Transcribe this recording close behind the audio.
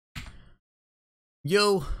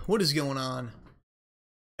Yo, what is going on?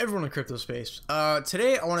 Everyone in crypto space.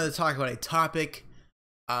 Today I wanted to talk about a topic.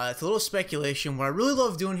 It's a little speculation. What I really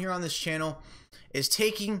love doing here on this channel is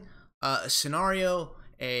taking a scenario,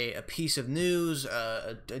 a piece of news,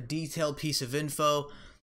 a detailed piece of info,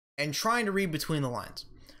 and trying to read between the lines.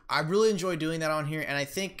 I really enjoy doing that on here, and I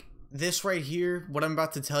think this right here, what I'm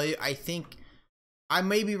about to tell you, I think I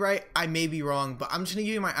may be right, I may be wrong, but I'm just going to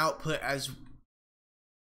give you my output as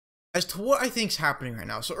to what I think is happening right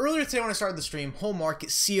now. So earlier today when I started the stream, whole market,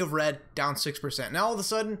 sea of red, down 6%. Now all of a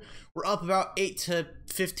sudden, we're up about 8 to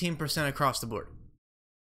 15% across the board.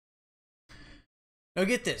 Now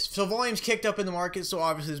get this. So volume's kicked up in the market, so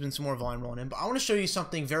obviously there's been some more volume rolling in. But I want to show you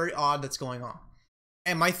something very odd that's going on.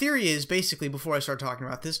 And my theory is, basically, before I start talking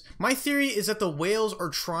about this, my theory is that the whales are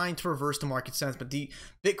trying to reverse the market sentiment. The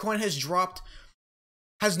Bitcoin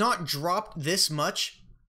has not dropped this much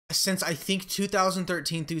since I think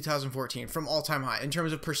 2013, 2014 from all-time high in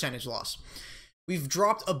terms of percentage loss. We've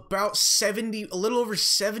dropped about a little over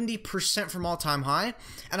 70% from all-time high.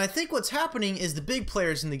 And I think what's happening is the big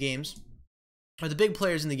players in the game,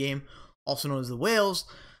 also known as the whales,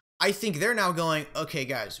 I think they're now going, okay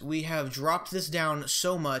guys, we have dropped this down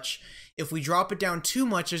so much. If we drop it down too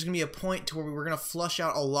much, there's gonna be a point to where we're gonna flush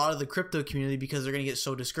out a lot of the crypto community because they're gonna get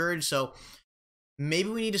so discouraged. So maybe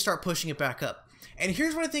we need to start pushing it back up. And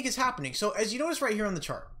here's what I think is happening. So as you notice right here on the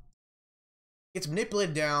chart, it's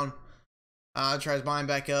manipulated down, tries buying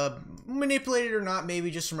back up, manipulated or not,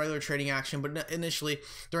 maybe just some regular trading action. But initially,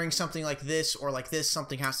 during something like this or like this,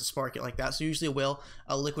 something has to spark it like that. So usually a whale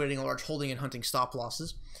liquidating a large holding and hunting stop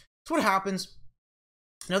losses. That's what happens.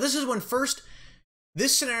 Now this is when first,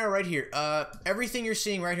 this scenario right here, everything you're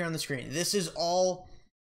seeing right here on the screen, this is all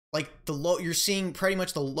like you're seeing pretty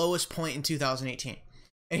much the lowest point in 2018.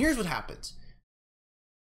 And here's what happens.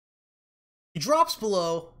 It drops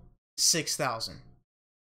below 6,000.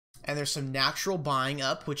 And there's some natural buying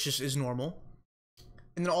up, which is normal.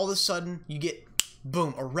 And then all of a sudden, you get,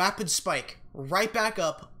 boom, a rapid spike right back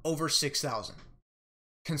up over 6,000.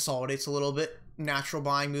 Consolidates a little bit, natural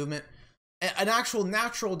buying movement. An actual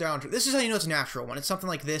natural downturn. This is how you know it's natural, when it's something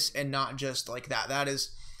like this and not just like that. That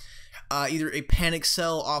is either a panic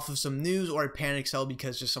sell off of some news or a panic sell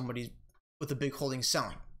because just somebody with a big holding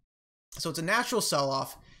selling. So it's a natural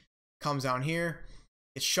sell-off. Comes down here,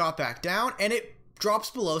 it's shot back down, and it drops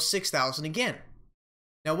below 6,000 again.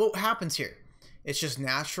 Now what happens here? It's just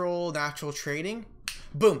natural trading.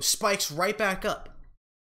 Boom, spikes right back up.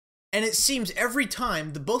 And it seems every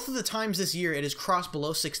time, both of the times this year it has crossed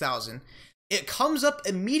below 6,000, it comes up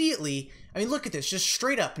immediately. I mean, look at this, just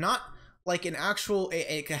straight up, not like an actual,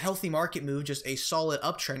 a healthy market move, just a solid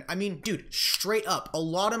uptrend. I mean, dude, straight up. A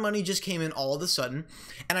lot of money just came in all of a sudden.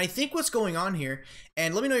 And I think what's going on here,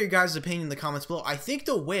 and let me know your guys' opinion in the comments below, I think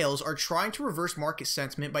the whales are trying to reverse market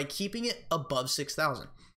sentiment by keeping it above 6,000.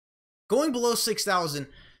 Going below 6,000,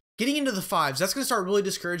 getting into the fives, that's going to start really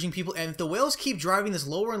discouraging people. And if the whales keep driving this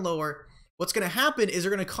lower and lower, what's going to happen is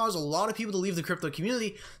they're going to cause a lot of people to leave the crypto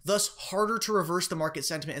community, thus harder to reverse the market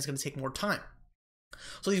sentiment. It's going to take more time.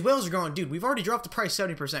 So these whales are going, dude, we've already dropped the price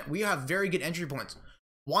 70%. We have very good entry points.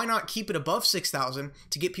 Why not keep it above 6,000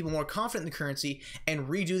 to get people more confident in the currency and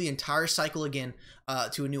redo the entire cycle again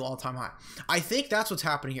to a new all-time high? I think that's what's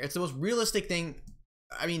happening here. It's the most realistic thing.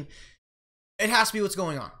 I mean, it has to be what's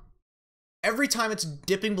going on. Every time it's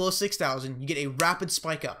dipping below 6,000, you get a rapid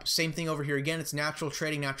spike up. Same thing over here again. It's natural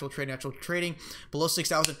trading, natural trading. Below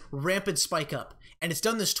 6,000, rampant spike up. And it's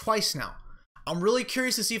done this twice now. I'm really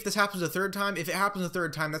curious to see if this happens a third time. If it happens a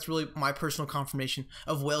third time, that's really my personal confirmation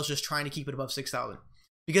of whales just trying to keep it above 6,000.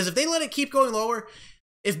 Because if they let it keep going lower,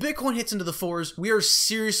 if Bitcoin hits into the fours, we are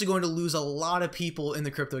seriously going to lose a lot of people in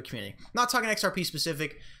the crypto community. Not talking XRP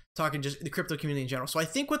specific, talking just the crypto community in general. So I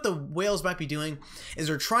think what the whales might be doing is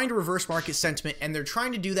they're trying to reverse market sentiment, and they're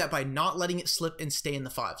trying to do that by not letting it slip and stay in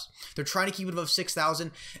the fives. They're trying to keep it above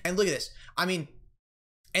 6,000. And look at this. I mean,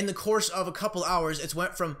 in the course of a couple hours, it's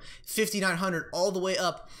went from $5,900 all the way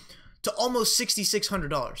up to almost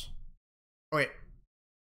 $6,600. Wait,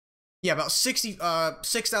 yeah, about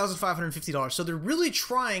 $6,550. So they're really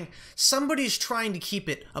trying. Somebody's trying to keep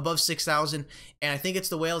it above 6,000, and I think it's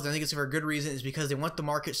the whales. I think it's for a good reason. Is because they want the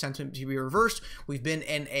market sentiment to be reversed. We've been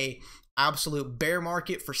in a absolute bear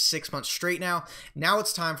market for 6 months straight now. Now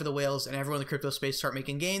it's time for the whales and everyone in the crypto space to start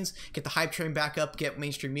making gains, get the hype train back up, get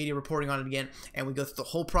mainstream media reporting on it again, and we go through the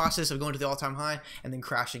whole process of going to the all-time high and then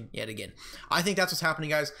crashing yet again. I think that's what's happening,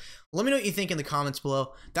 guys. Let me know what you think in the comments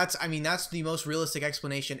below. That's the most realistic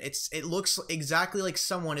explanation. It looks exactly like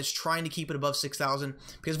someone is trying to keep it above 6,000,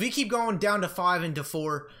 because we keep going down to 5 and to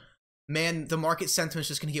 4. man, the market sentiment is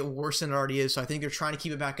just going to get worse than it already is. So I think they're trying to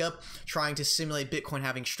keep it back up, trying to simulate Bitcoin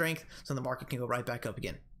having strength so the market can go right back up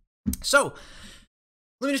again. So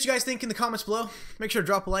let me know what you guys think in the comments below. Make sure to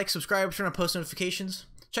drop a like, subscribe, turn on post notifications.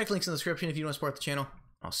 Check the links in the description if you want to support the channel.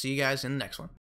 I'll see you guys in the next one.